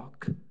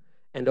talk.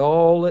 And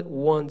all at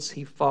once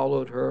he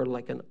followed her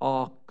like an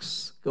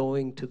ox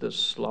going to the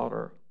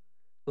slaughter,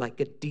 like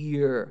a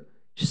deer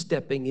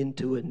stepping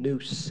into a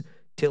noose,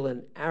 till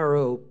an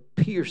arrow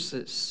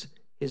pierces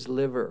his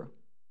liver,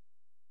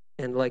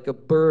 and like a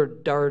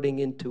bird darting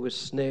into a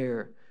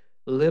snare,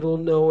 little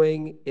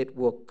knowing it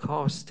will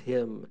cost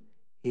him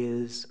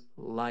his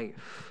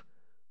life.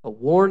 A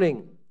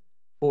warning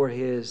for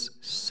his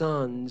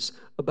sons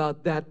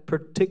about that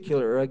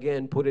particular,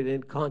 again, put it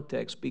in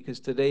context, because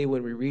today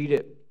when we read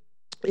it,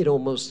 it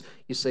almost,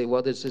 you say,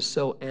 well, this is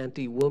so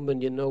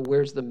anti-woman,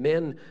 where's the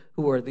men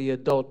who are the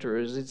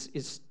adulterers?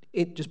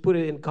 Just put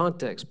it in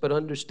context, but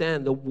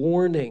understand the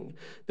warning.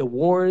 The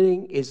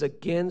warning is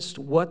against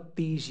what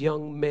these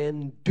young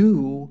men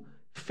do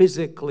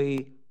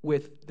physically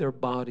with their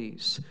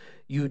bodies.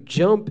 You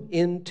jump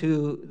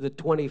into the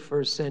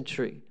 21st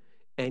century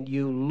and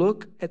you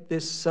look at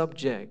this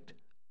subject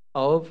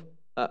of,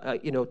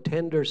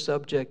 tender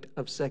subject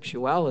of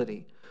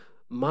sexuality.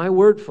 My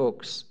word,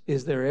 folks,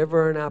 is there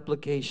ever an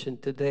application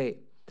today?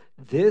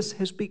 This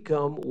has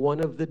become one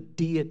of the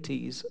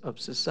deities of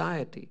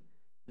society.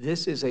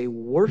 This is a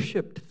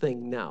worshiped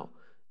thing now.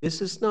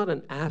 This is not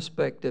an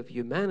aspect of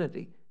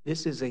humanity.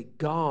 This is a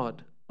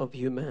God of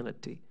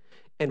humanity.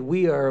 And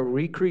we are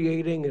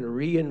recreating and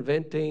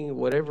reinventing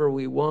whatever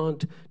we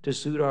want to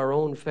suit our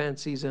own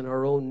fancies and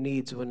our own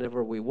needs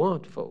whenever we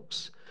want,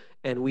 folks.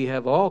 And we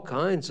have all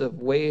kinds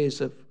of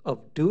ways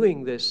of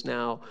doing this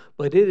now,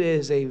 but it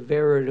is a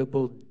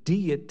veritable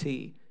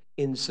deity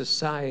in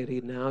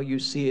society now. You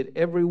see it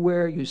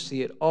everywhere. You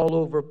see it all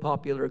over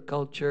popular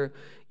culture.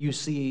 You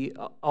see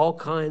all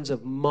kinds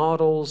of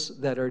models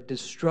that are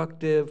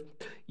destructive.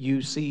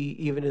 You see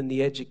even in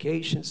the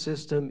education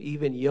system,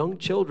 even young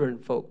children,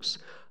 folks.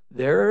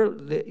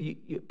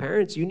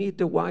 Parents, you need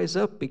to wise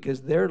up,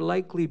 because they're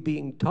likely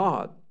being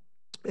taught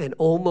and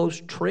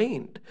almost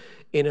trained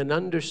in an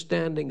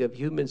understanding of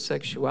human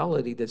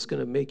sexuality that's going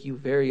to make you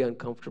very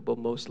uncomfortable,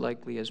 most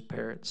likely, as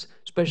parents,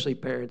 especially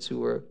parents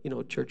who are,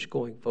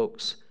 church-going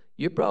folks.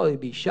 You'd probably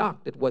be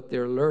shocked at what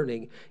they're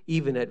learning,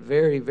 even at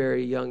very,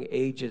 very young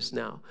ages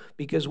now,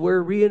 because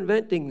we're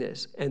reinventing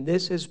this, and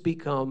this has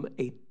become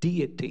a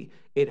deity.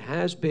 It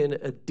has been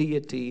a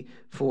deity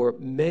for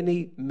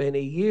many,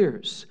 many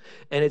years.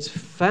 And it's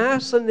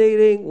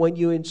fascinating when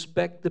you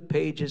inspect the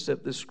pages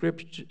of the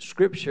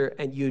scripture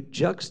and you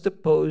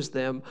juxtapose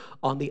them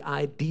on the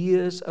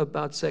ideas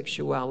about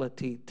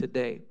sexuality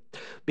today.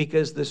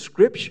 Because the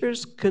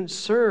scripture's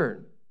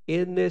concern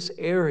in this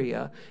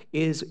area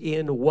is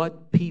in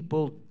what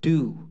people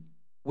do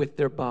with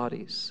their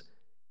bodies.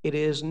 It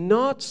is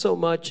not so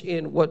much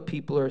in what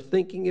people are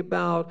thinking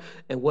about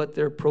and what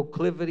their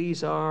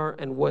proclivities are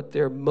and what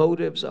their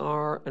motives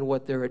are and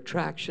what their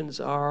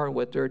attractions are and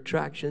what their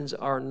attractions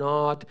are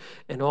not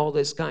and all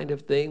this kind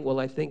of thing.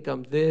 Well, I think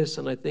I'm this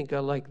and I think I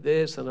like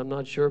this and I'm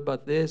not sure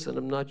about this and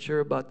I'm not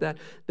sure about that.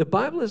 The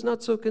Bible is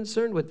not so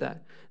concerned with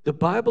that. The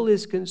Bible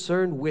is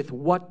concerned with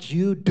what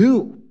you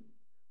do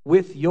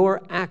with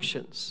your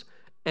actions.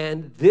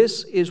 And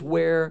this is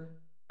where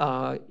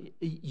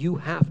you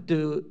have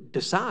to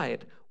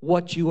decide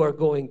what you are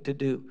going to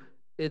do.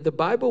 The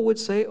Bible would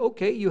say,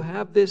 okay, you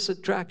have this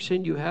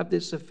attraction, you have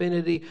this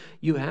affinity,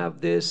 you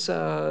have this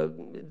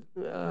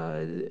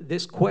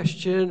this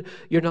question,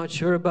 you're not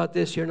sure about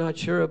this, you're not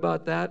sure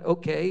about that,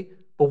 okay,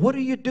 but what are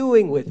you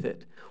doing with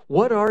it?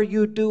 What are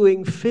you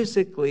doing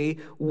physically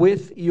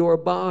with your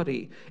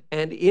body?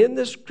 And in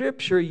the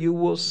scripture, you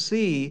will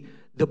see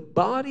The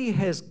body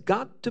has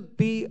got to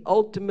be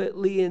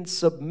ultimately in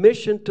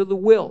submission to the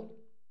will.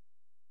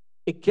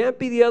 It can't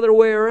be the other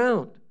way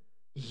around.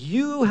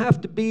 You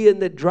have to be in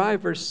the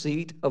driver's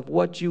seat of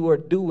what you are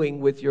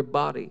doing with your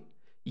body.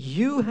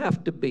 You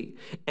have to be.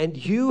 And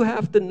you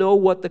have to know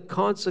what the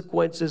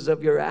consequences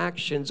of your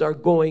actions are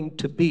going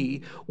to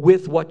be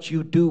with what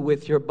you do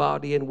with your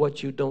body and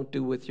what you don't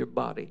do with your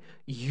body.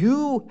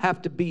 You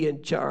have to be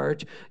in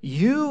charge.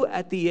 You,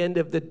 at the end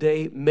of the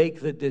day,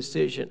 make the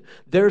decision.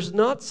 There's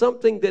not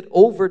something that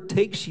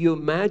overtakes you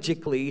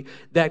magically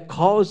that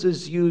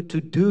causes you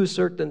to do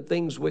certain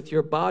things with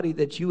your body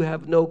that you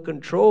have no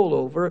control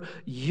over.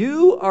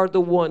 You are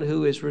the one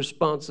who is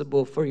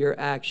responsible for your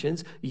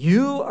actions.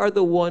 You are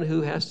the one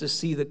who has to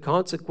see the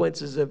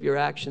consequences of your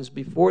actions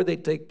before they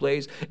take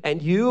place, and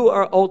you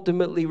are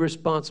ultimately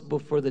responsible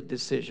for the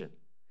decision.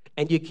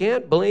 And you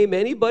can't blame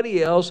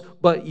anybody else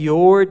but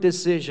your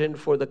decision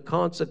for the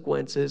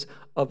consequences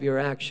of your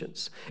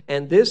actions.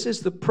 And this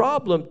is the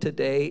problem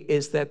today,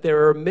 is that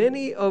there are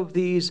many of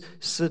these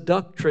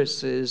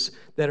seductresses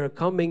that are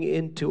coming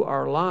into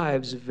our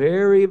lives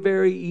very,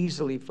 very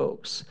easily,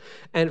 folks.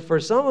 And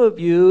for some of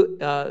you,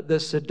 the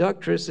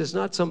seductress is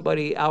not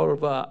somebody out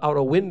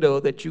a window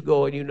that you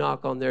go and you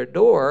knock on their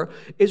door.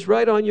 It's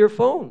right on your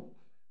phone.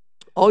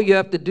 All you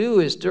have to do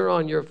is turn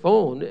on your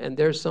phone, and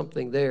there's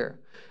something there.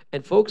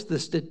 And folks, the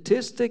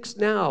statistics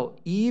now,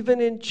 even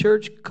in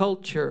church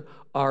culture,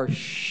 are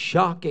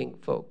shocking,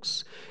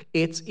 folks.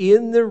 It's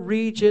in the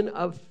region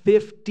of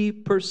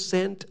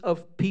 50%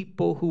 of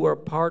people who are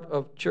part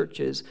of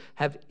churches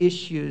have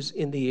issues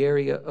in the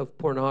area of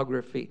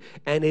pornography.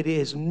 And it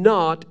is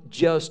not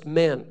just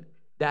men.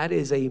 That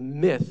is a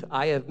myth.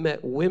 I have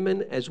met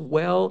women as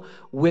well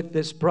with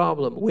this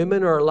problem.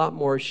 Women are a lot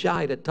more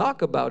shy to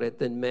talk about it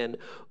than men,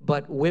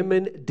 but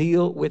women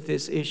deal with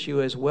this issue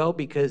as well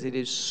because it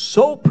is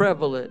so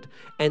prevalent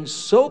and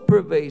so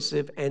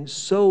pervasive and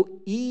so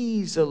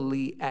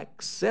easily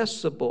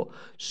accessible,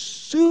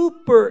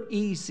 super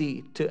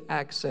easy to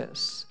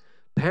access.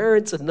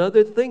 Parents,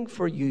 another thing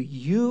for you,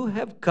 you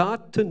have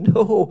got to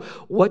know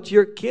what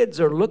your kids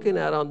are looking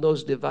at on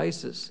those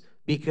devices,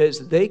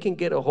 because they can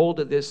get a hold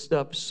of this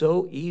stuff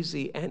so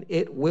easy, and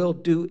it will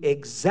do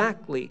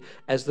exactly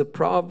as the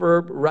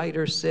proverb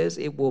writer says.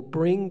 It will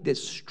bring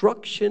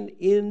destruction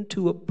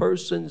into a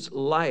person's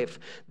life.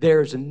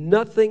 There's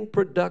nothing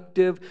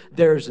productive.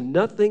 There's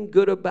nothing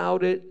good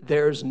about it.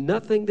 There's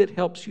nothing that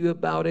helps you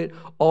about it.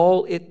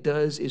 All it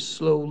does is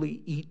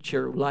slowly eat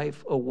your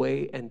life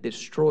away and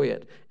destroy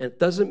it. And it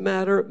doesn't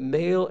matter,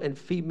 male and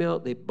female,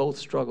 they both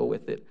struggle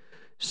with it.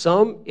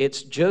 Some,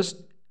 it's just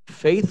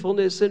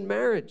faithfulness in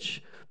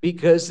marriage,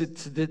 because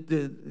it's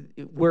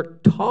we're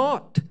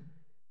taught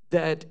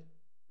that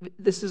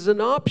this is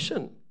an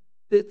option.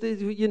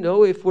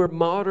 If we're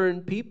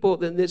modern people,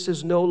 then this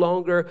is no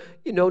longer,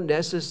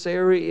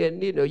 necessary,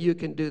 and, you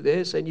can do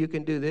this and you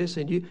can do this,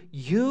 and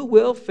you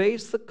will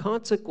face the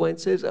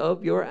consequences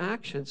of your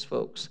actions,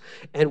 folks.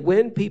 And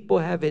when people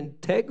have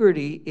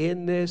integrity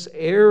in this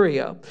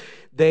area,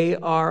 they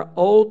are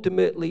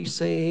ultimately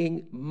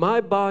saying,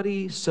 my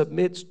body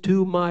submits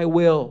to my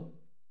will.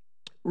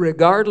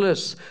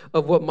 Regardless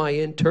of what my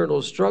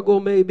internal struggle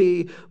may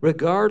be,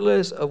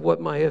 regardless of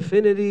what my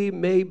affinity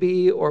may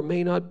be or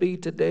may not be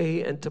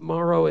today and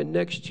tomorrow and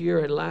next year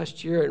and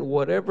last year and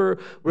whatever,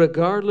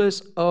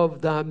 regardless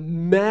of the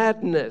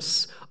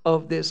madness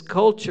of this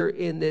culture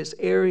in this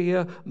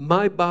area,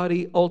 my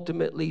body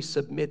ultimately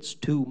submits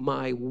to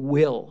my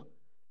will.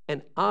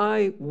 And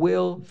I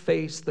will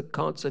face the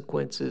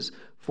consequences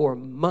for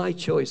my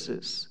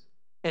choices.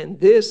 And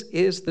this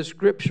is the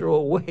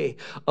scriptural way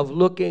of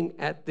looking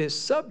at this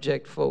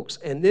subject, folks.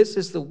 And this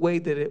is the way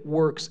that it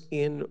works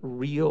in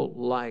real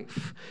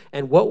life.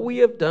 And what we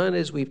have done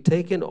is we've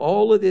taken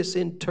all of this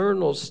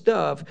internal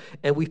stuff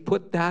and we've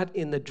put that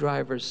in the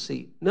driver's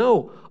seat.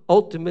 No,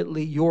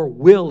 ultimately your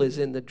will is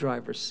in the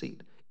driver's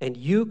seat. And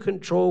you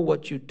control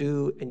what you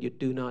do and you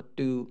do not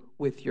do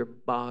with your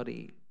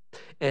body.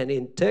 And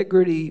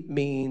integrity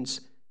means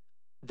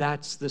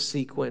that's the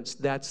sequence,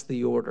 that's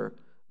the order.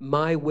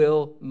 My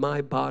will,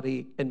 my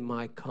body, and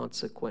my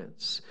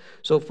consequence.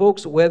 So,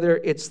 folks,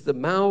 whether it's the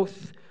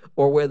mouth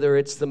or whether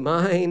it's the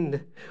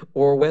mind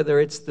or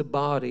whether it's the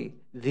body,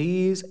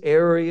 these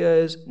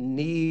areas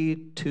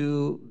need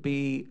to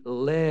be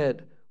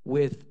led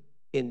with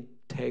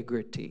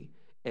integrity.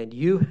 And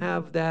you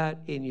have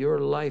that in your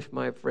life,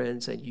 my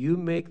friends, and you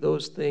make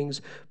those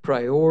things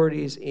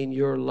priorities in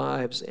your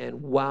lives,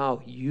 and wow,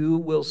 you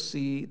will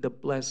see the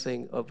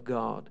blessing of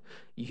God.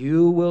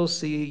 You will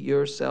see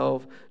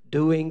yourself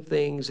doing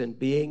things and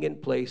being in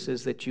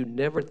places that you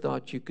never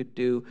thought you could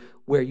do,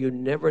 where you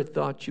never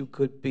thought you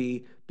could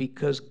be,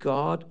 because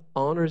God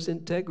honors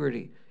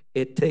integrity.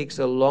 It takes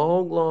a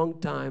long, long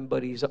time,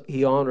 but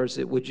he honors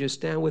it. Would you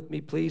stand with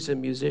me, please?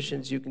 And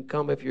musicians, you can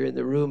come if you're in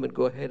the room and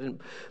go ahead and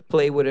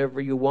play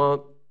whatever you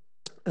want.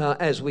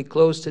 As we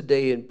close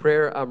today in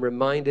prayer, I'm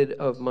reminded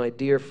of my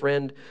dear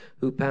friend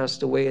who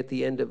passed away at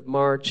the end of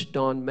March,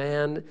 Don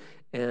Mann.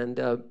 And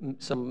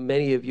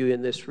many of you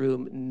in this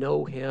room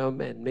know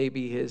him, and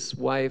maybe his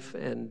wife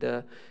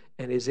and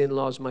his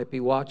in-laws might be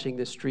watching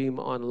the stream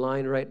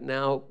online right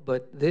now.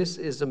 But this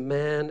is a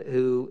man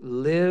who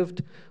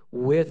lived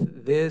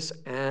with this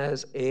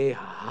as a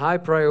high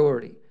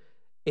priority.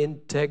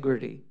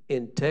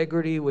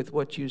 Integrity with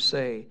what you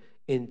say,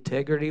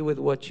 integrity with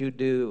what you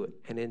do,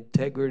 and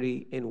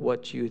integrity in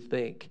what you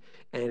think.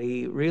 And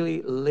he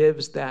really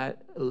leaves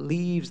that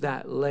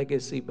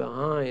legacy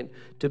behind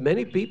to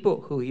many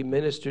people who he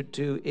ministered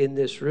to in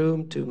this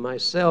room, to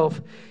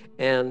myself.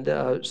 And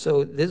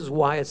so this is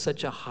why it's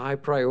such a high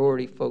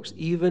priority, folks.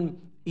 Even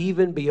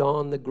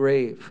beyond the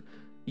grave,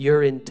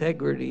 your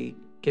integrity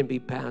can be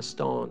passed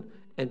on,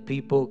 and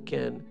people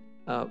can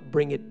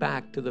bring it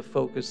back to the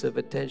focus of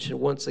attention.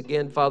 Once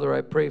again, Father,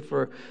 I pray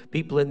for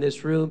people in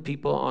this room,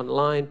 people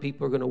online,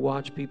 people are going to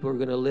watch, people are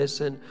going to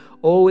listen.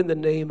 Oh, in the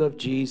name of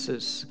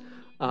Jesus,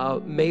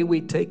 may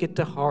we take it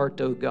to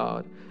heart, oh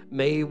God.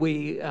 May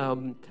we,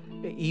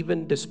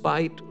 even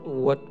despite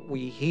what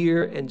we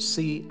hear and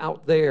see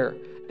out there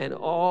and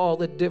all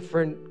the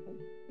different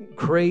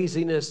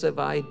craziness of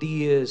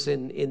ideas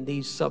in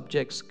these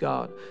subjects,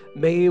 God,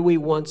 may we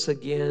once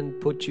again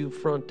put you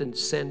front and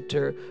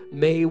center.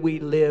 May we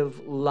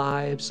live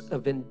lives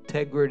of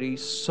integrity,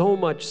 so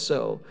much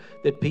so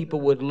that people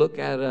would look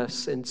at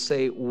us and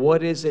say,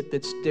 what is it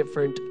that's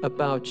different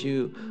about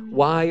you?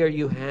 Why are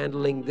you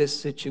handling this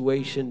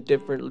situation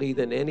differently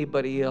than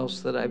anybody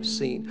else that I've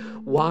seen?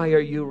 Why are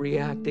you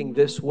reacting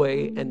this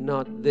way and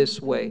not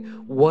this way?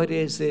 What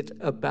is it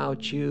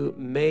about you?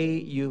 May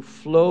you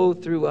flow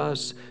through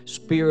us,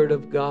 Spirit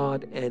of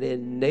God, and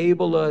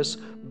enable us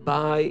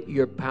by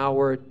your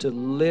power to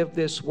live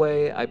this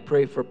way. I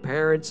pray for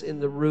parents in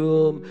the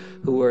room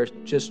who are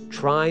just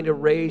trying to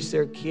raise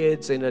their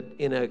kids in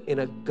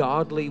a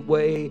godly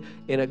way,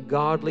 in a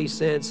godly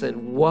sense,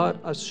 and what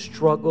a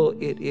struggle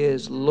it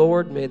is.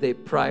 Lord, may they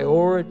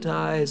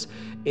prioritize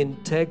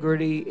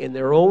integrity in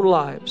their own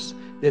lives,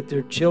 that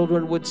their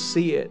children would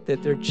see it,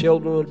 that their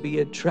children would be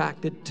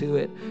attracted to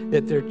it,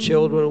 that their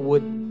children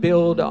would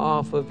build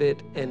off of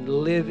it and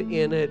live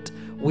in it.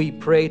 We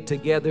pray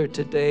together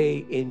today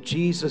in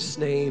Jesus'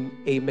 name,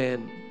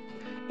 amen.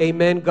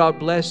 Amen. God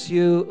bless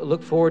you.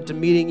 Look forward to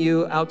meeting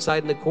you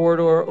outside in the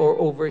corridor or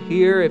over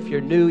here. If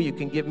you're new, you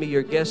can give me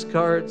your guest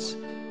cards.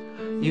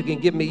 You can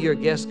give me your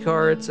guest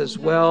cards as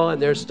well,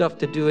 and there's stuff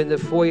to do in the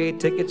foyer,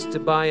 tickets to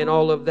buy and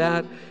all of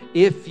that.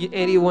 If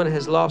anyone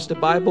has lost a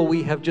Bible,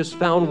 we have just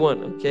found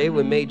one, okay?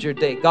 We made your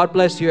day. God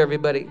bless you,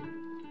 everybody.